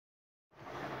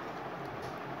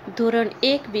ધોરણ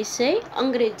 1 વિષય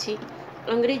અંગ્રેજી.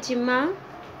 અંગ્રેજીમાં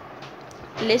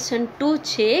લેસન 2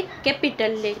 છે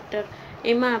કેપિટલ લેટર.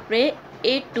 એમાં આપણે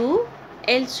A to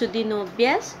L સુધીનો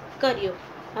અભ્યાસ કર્યો.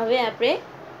 હવે આપણે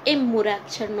M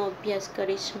મૂળાક્ષરનો અભ્યાસ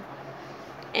કરીશું.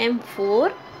 M for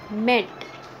mat.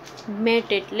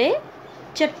 મેટ એટલે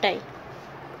ચટાઈ.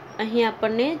 અહીં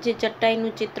આપણને જે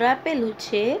ચટાઈનું ચિત્ર આપેલું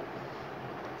છે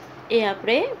એ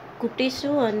આપણે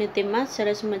ઘૂંટીશું અને તેમાં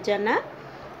સરસ મજાના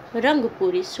રંગ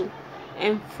પૂરીશું.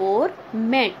 M for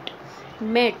mat.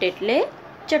 મેટ એટલે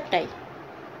ચટાઈ.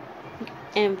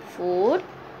 M for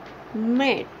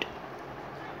mat.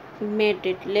 મેટ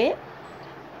એટલે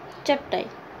ચટાઈ.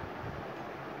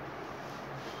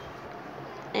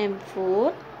 M for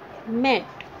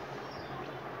mat.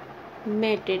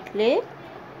 મેટ એટલે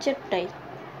ચટાઈ.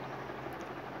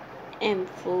 M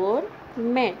for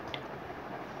mat.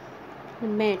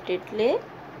 મેટ એટલે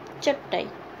ચટાઈ.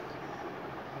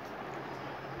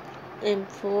 M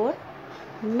for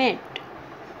mat.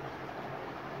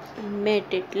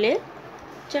 મેટ એટલે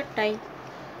ચટાઈ.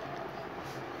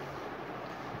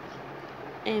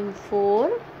 M for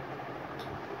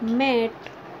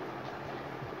mat.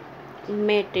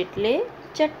 મેટ એટલે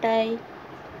ચટાઈ.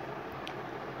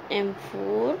 M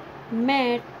for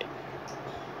mat.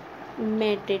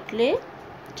 મેટ એટલે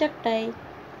ચટાઈ.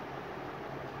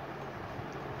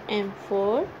 M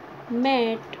for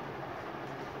mat.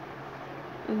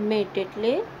 મેટ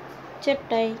એટલે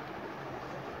ચટાઈ.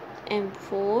 M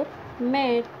for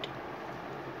mat.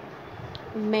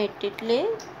 Mat એટલે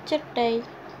ચટાઈ.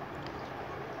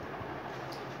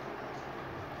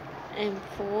 M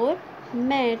for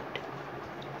mat.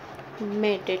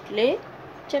 Mat એટલે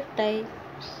ચટાઈ.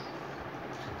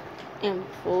 M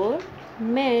for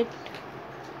mat.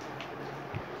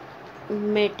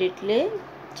 Mat એટલે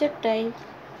ચટાઈ.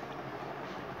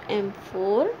 M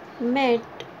for mat.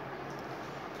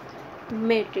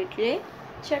 Mat એટલે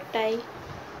ચટાઈ.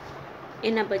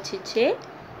 એના પછી છે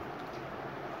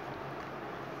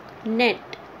નેટ.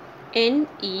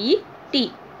 NET.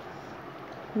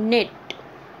 નેટ.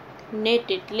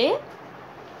 નેટ એટલે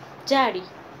જાળી.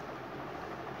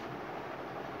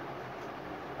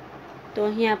 તો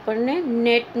અહીં આપણને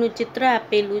નેટનું ચિત્ર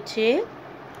આપેલું છે,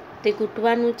 તે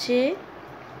ઘૂંટવાનું છે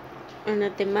અને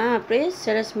તેમાં આપણે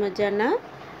સરસ મજાના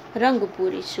રંગ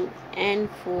પૂરીશું. N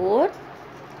for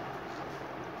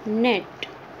net.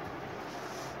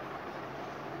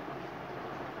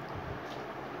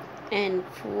 N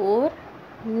for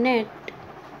net.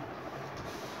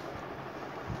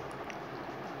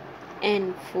 N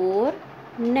for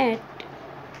net.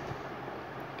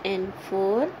 N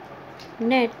for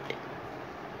net.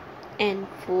 N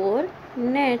for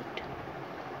net.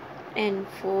 N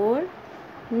for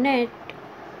net.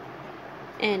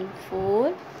 N for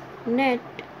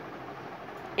net.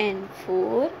 N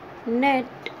for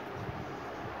net.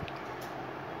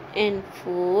 N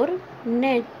for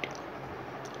net.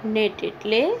 Net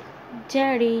એટલે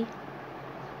જાળી.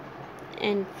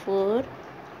 N for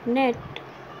net.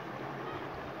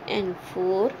 N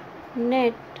for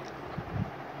net.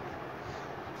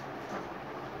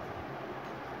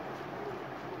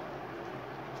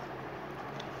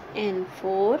 N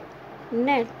for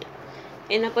net.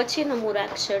 એના પછીનો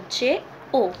મૂળાક્ષર છે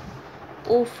O.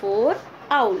 O for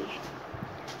owl.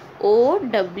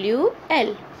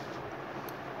 OWL.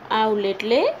 Owl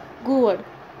એટલે ઘુવડ.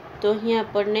 તો અહીં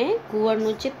આપણને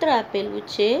ઘુવડનું ચિત્ર આપેલું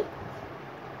છે,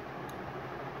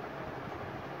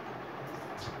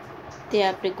 તે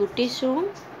આપણે ઘૂંટીશું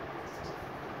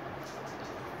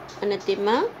અને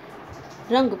તેમાં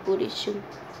રંગ પૂરીશું.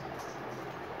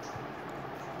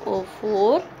 O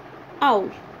for owl.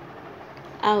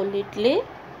 આઉલ એટલે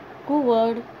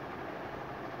ઘુવડ.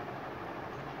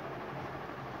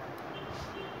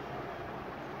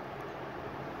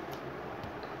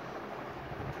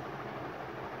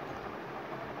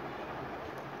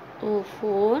 O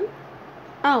for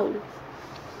owl.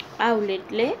 આઉલ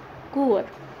એટલે ઘુવડ.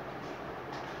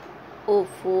 O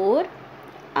for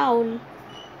owl.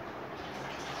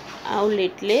 આઉલ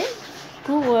એટલે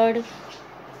ઘુવડ.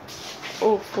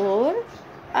 O for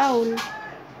owl.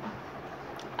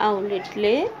 આઉલ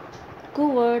એટલે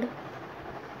ઘુવડ.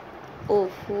 O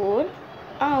for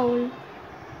owl.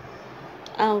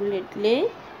 આઉલ એટલે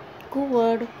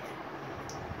ઘુવડ.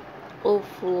 O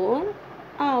for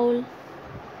owl.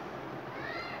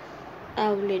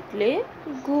 આઉલ એટલે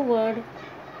ઘુવડ.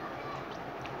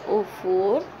 O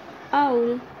for owl.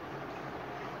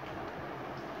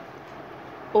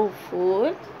 O for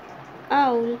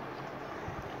owl.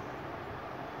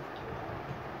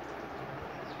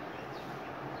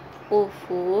 O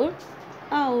for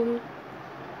owl.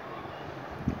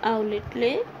 Owl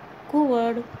એટલે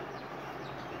ઘુવડ.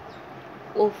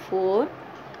 O for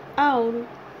owl.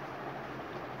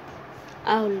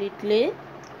 Owl એટલે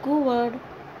ઘુવડ.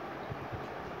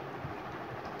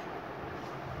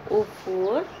 O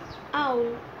for owl.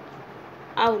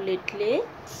 Owl એટલે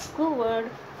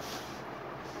ઘુવડ.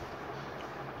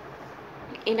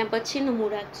 એના પછીનું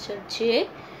મૂળાક્ષર છે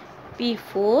P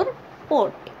for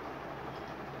pot.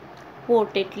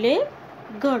 પોટ એટલે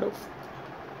ઘડો.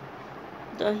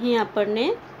 તો અહીં આપણને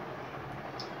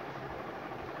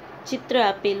ચિત્ર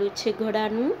આપેલું છે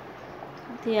ઘડાનું,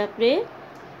 તે આપણે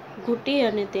ઘૂંટી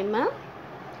અને તેમાં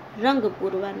રંગ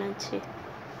પૂરવાના છે.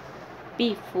 P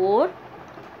for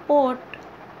pot.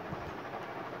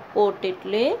 પોટ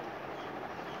એટલે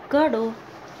ઘડો.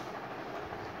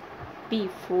 P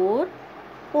for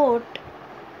pot.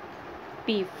 P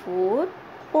for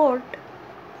pot.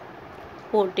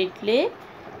 Pot એટલે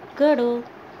ઘડો.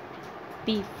 P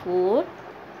for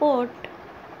pot.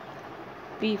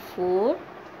 P for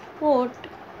pot.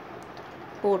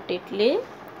 Pot એટલે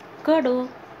ઘડો.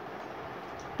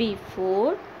 P for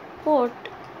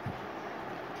pot.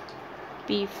 P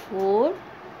for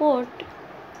pot.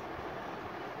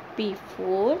 P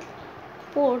for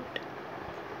pot.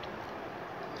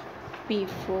 P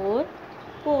for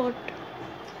pot.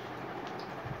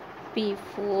 P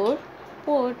for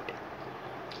pot.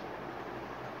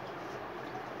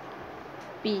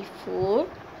 P for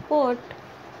pot.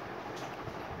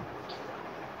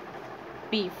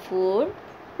 P for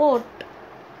pot.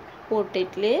 Pot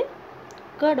એટલે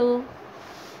ઘડો.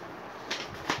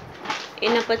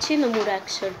 એના પછીનું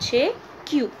મૂળાક્ષર છે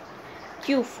Q. Q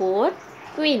for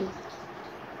queen.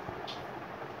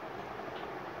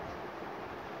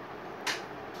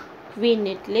 Queen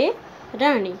એટલે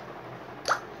રાણી.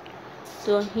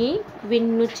 તો અહીં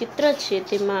ક્વીનનું ચિત્ર છે,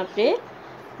 તેમાં આપણે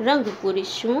રંગ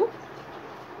પૂરીશું.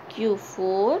 Q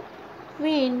for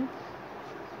queen.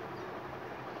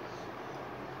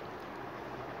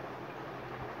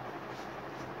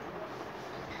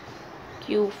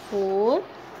 Q for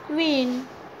queen.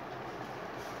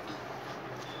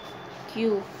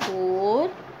 Q for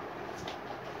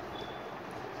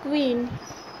queen.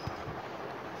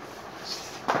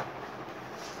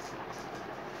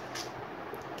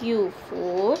 Q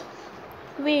for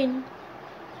queen.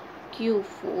 Q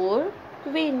for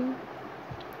queen.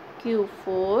 Q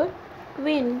for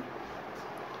queen.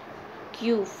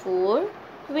 Q for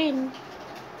queen.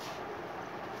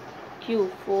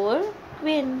 Q for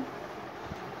queen.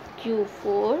 Q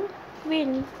for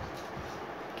queen.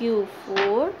 Q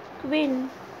for queen.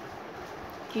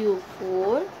 Q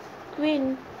for queen.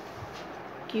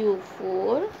 Q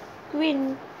for queen.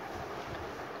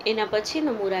 એના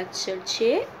પછીનો મૂળાક્ષર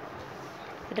છે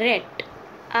rate.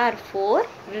 R for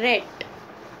rat.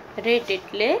 Rate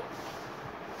એટલે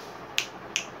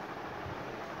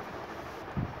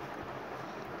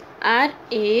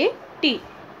RAT.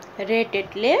 Rate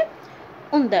એટલે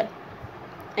ઉંદર.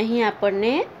 અહીં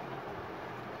આપણને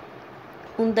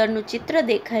ઉંદરનું ચિત્ર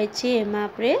દેખાય છે, એમાં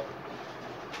આપણે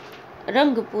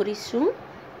રંગ પૂરીશું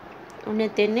અને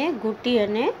તેને ઘૂંટી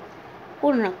અને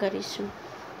પૂર્ણ કરીશું.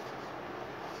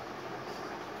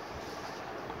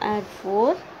 R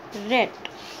for rat.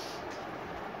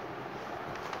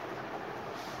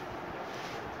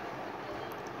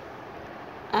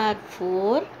 R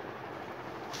for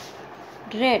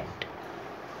rat.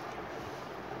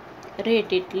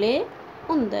 Rate એટલે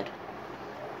ઉંદર.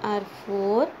 R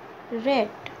for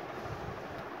rat.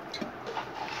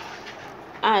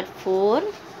 R for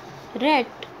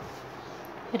rat.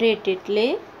 Rate એટલે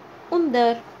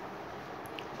ઉંદર.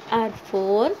 R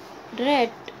for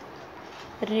rat.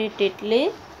 રેટ એટલે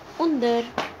ઉંદર.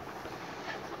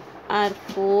 R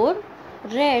for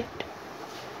rat.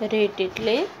 રેટ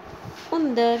એટલે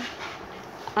ઉંદર.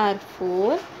 R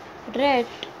for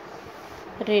rat.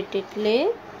 રેટ એટલે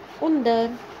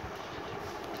ઉંદર.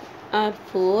 R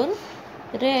for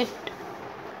rat.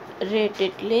 રેટ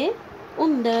એટલે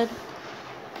ઉંદર.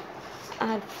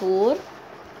 R for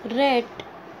rat.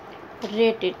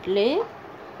 રેટ એટલે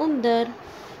ઉંદર.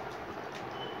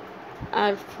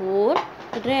 R for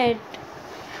rat.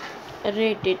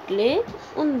 રેટ એટલે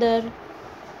ઉંદર.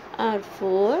 R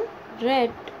for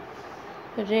rat.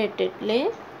 રેટ એટલે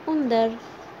ઉંદર.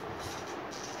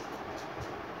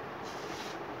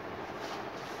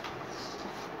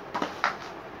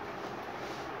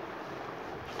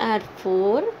 R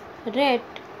for rat.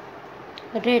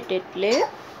 રેટ એટલે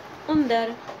ઉંદર.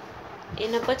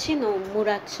 એના પછીનો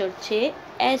મૂળાક્ષર છે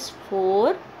S for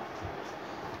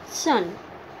sun.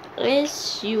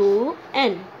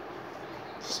 SUN.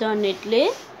 સન એટલે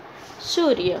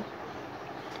સૂર્ય.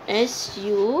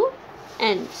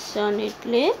 SUN. સન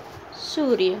એટલે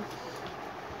સૂર્ય.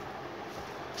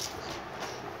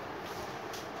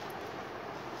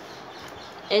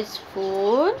 S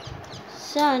for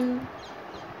sun.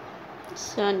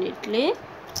 Sun એટલે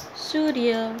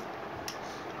સૂર્ય.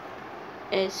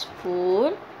 S for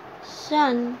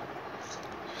sun.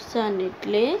 Sun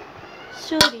એટલે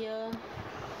સૂર્ય.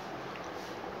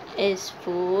 S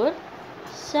for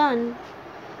sun.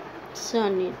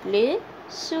 Sun એટલે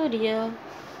સૂર્ય.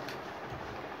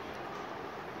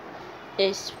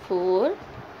 S for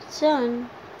sun.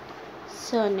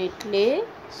 Sun એટલે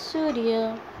સૂર્ય.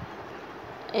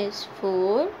 S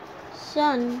for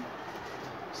sun.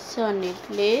 Sun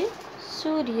એટલે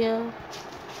સૂર્ય.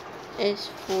 S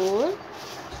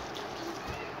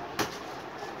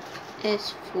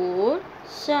for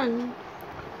sun.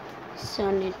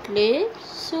 Sun એટલે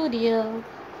સૂર્ય.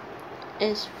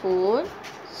 S for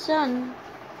sun.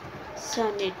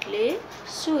 Sun એટલે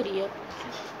સૂર્ય.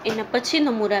 એના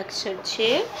પછીનો મૂળાક્ષર છે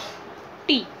T.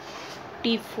 T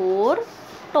for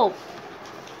top.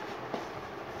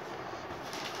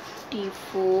 T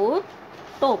for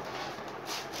top.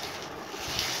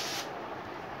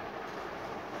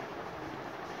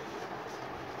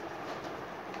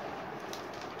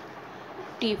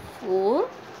 T for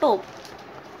top.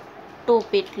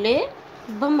 Top એટલે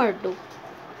ભમરડું.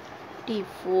 T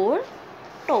for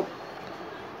top.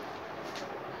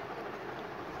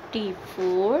 T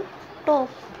for top.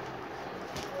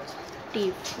 T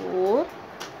for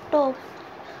top.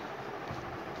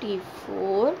 T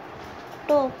for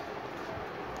top.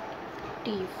 T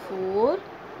for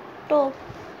top.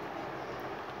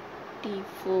 T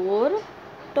for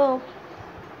top.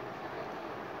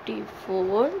 T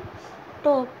for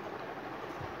top.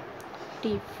 T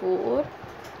for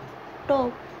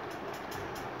top.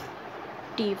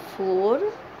 T for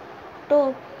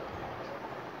top.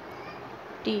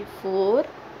 T for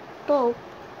top.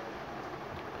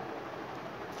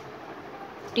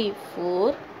 T for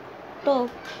top.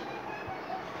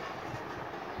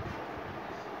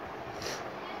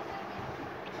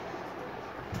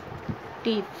 T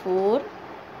for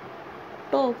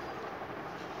top.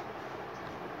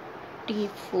 T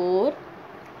for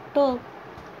top.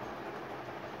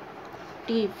 T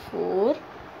for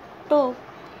top.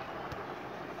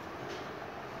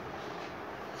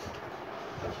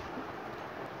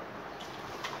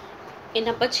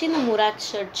 એના પછીનો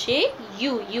મૂળાક્ષર છે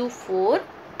U. U for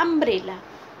umbrella.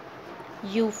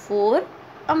 U for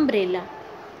umbrella.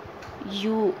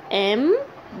 UMBRELLA.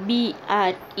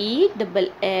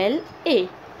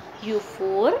 U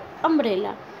for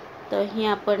umbrella. તો અહીં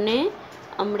આપણને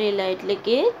umbrella એટલે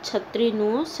કે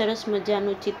છત્રીનું સરસ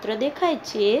મજાનું ચિત્ર દેખાય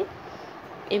છે.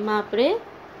 એમાં આપણે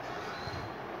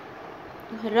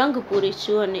રંગ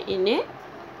પૂરીશું અને એને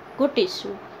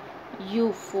ઘૂંટીશું. U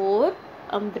for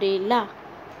umbrella.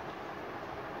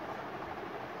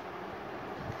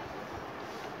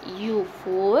 U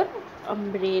for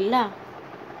umbrella.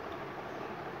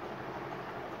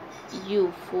 U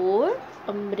for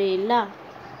umbrella.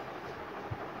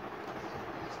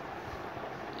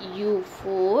 U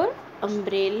for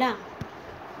umbrella.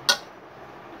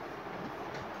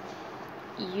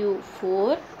 U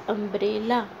for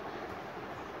umbrella.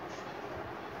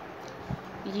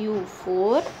 U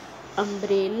for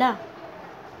umbrella.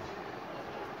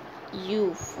 U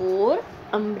for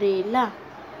umbrella.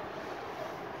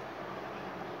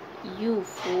 U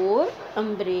for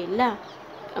umbrella.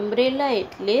 umbrella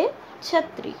એટલે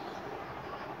છત્રી.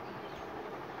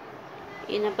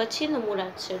 એના પછીનો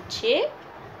મૂળાક્ષર છે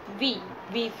V.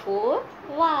 V for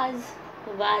vase.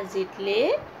 vase એટલે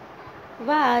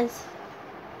vase.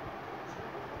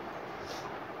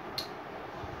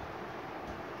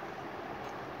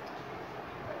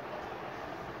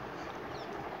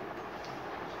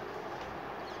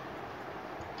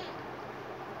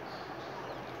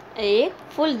 એક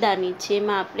ફૂલદાની છે.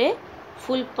 એમાં આપણે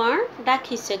ફૂલ પણ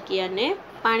રાખી શકીએ અને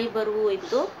પાણી ભરવું હોય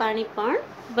તો પાણી પણ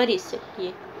ભરી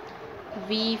શકીએ. V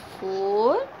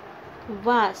for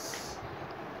vase.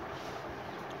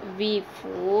 V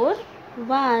for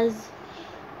vase.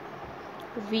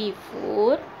 V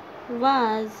for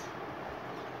vase.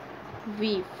 V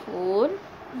for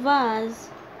vase.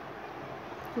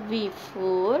 V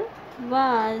for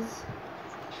vase.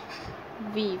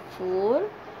 V for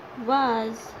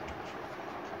vase.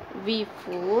 V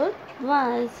for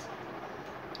vase.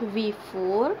 V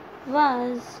for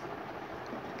vase.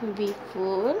 V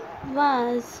for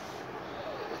vase.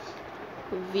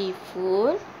 V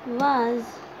for vase.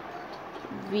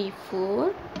 V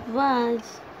for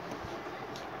vase.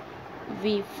 V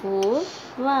for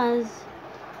vase.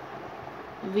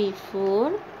 V for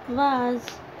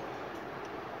vase.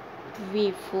 V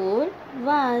for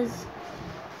vase.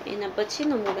 એના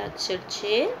પછીનો મૂળાક્ષર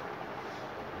છે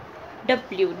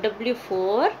W. W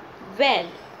for વેલ,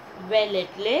 વેલ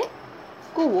એટલે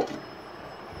કૂવો.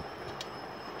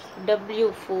 W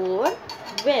for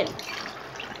વેલ,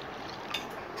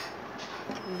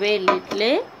 વેલ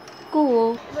એટલે કૂવો.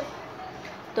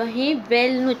 તો અહીં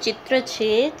વેલનું ચિત્ર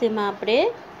છે, તેમાં આપણે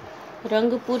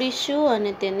રંગ પૂરીશું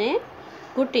અને તેને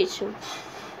ઘૂંટીશું.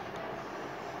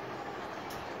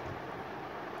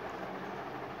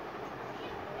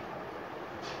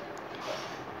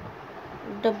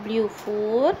 W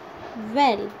for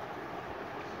વેલ,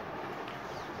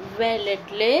 વેલ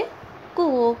એટલે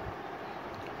કૂવો.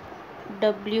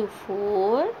 W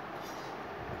for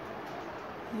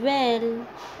well,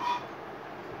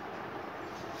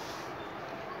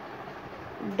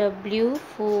 W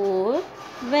for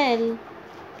well,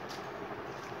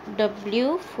 W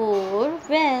for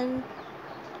well,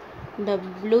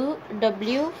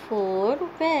 W for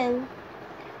well,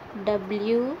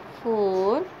 W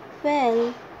for well,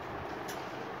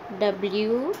 W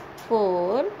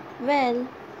for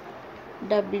well,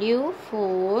 W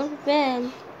for well,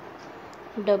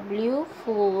 W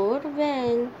for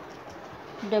well,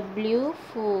 W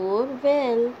for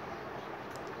well,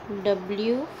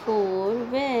 W for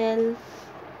well,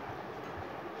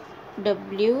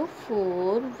 W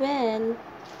for well,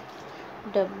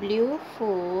 W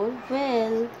for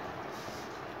well,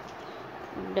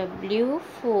 W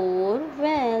for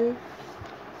વેલ.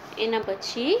 એના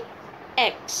પછી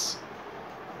X,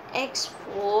 X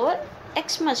for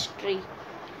Xmas tree.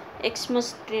 Xmas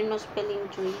tree no spelling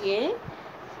જોઈએ.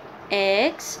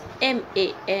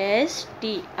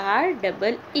 XMASTREE,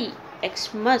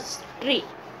 Xmas tree.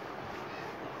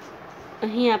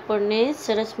 અહીં આપણને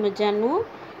સરસ મજાનું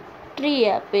tree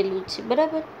આપેલું છે,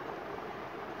 બરાબર.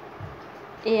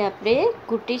 એ આપણે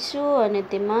ઘૂંટીશું અને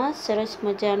તેમાં સરસ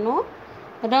મજાનો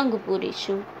રંગ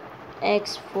પૂરીશું. X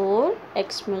for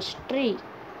Xmas tree,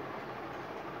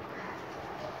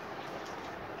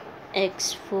 X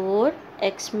for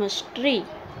Xmas tree,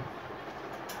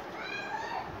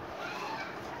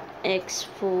 X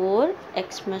for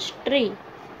Xmas tree,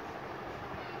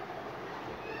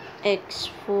 X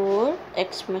for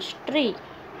Xmas tree,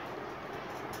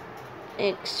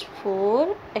 X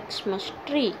for Xmas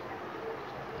tree,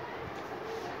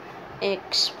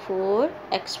 X for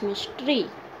Xmas tree,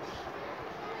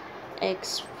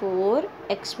 X for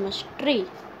Xmas tree,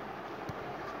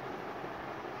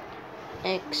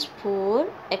 X for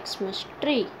Xmas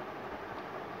tree,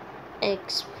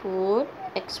 X for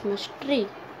Xmas tree,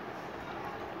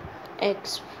 X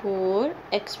for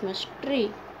Xmas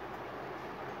tree,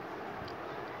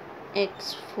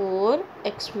 X for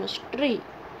Xmas tree,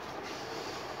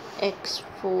 X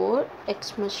for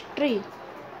Xmas tree,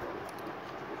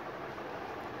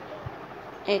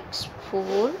 X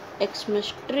for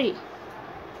Xmas tree,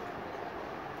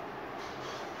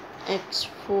 X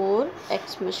for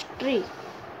Xmas tree,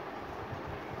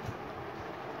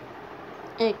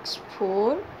 X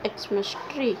for Xmas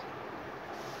tree.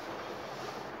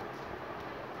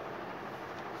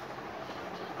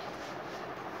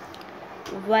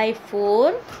 Y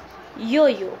for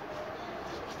yo-yo,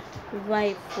 Y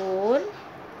for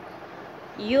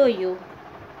yo-yo.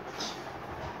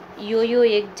 yo-yo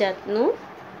એક જાતનું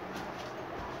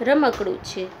રમકડું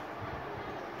છે.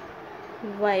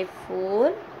 Y for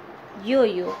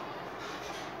yo-yo.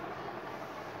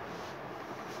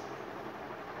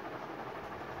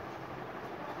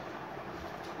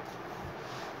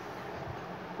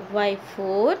 Y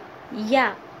for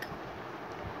yak,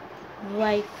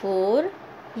 Y for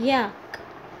yak,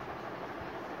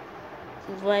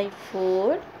 Y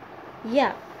for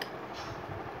yak,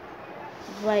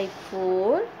 Y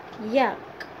for yak,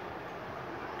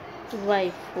 Y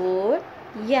for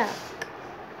yak,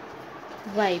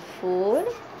 Y for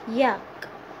yak.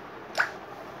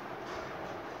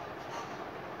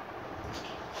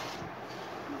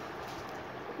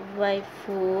 Y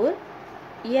for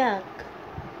yak,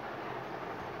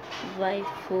 Y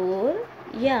for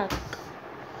yak,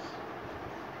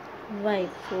 Y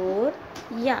for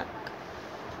yak.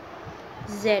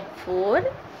 Z for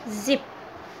zip.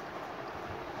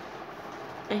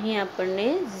 અહીં આપણને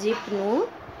ઝીપનું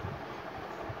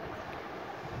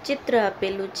ચિત્ર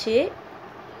આપેલું છે.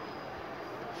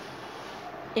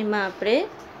 એમાં આપણે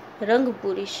રંગ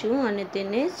પૂરીશું અને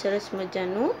તેને સરસ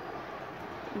મજાનું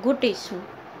ઘૂંટીશું.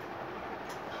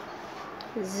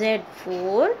 Z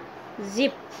for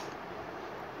zip,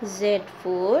 Z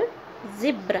for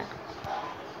zebra,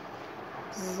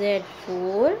 Z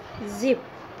for zip,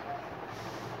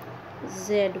 Z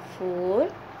for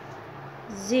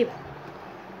zip,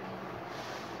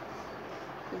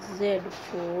 Z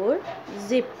for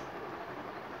zip,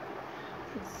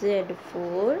 Z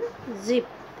for zip,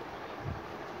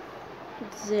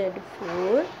 Z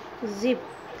for zip.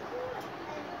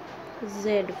 Z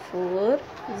for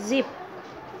zip.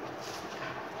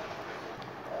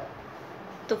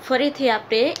 તો ફરીથી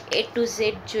આપણે A to Z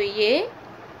જોઈએ.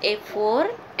 A for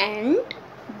ant,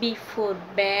 B for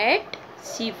bat,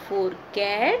 C for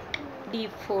cat, D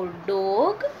for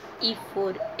dog, E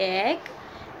for egg,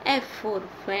 F for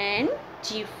fan,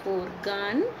 G for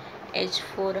gun, H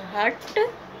for hut,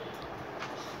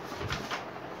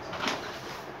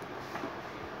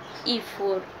 E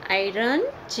for iron,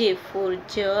 J for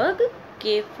jug,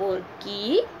 K for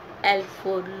key, L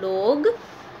for log,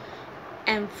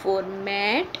 M for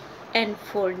mat, N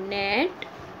for net,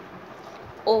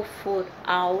 O for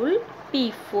owl,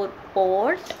 P for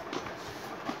pot,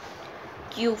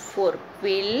 Q for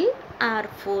quill, R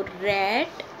for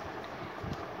rat,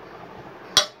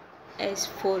 S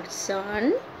for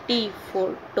sun, T for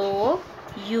top,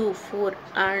 U for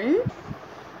urn,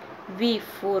 V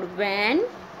for van,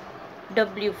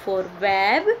 W for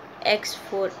web, X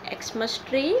for Xmas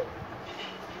tree,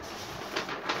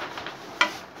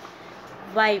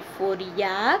 Y for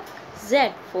yak,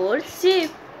 Z for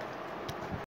sheep.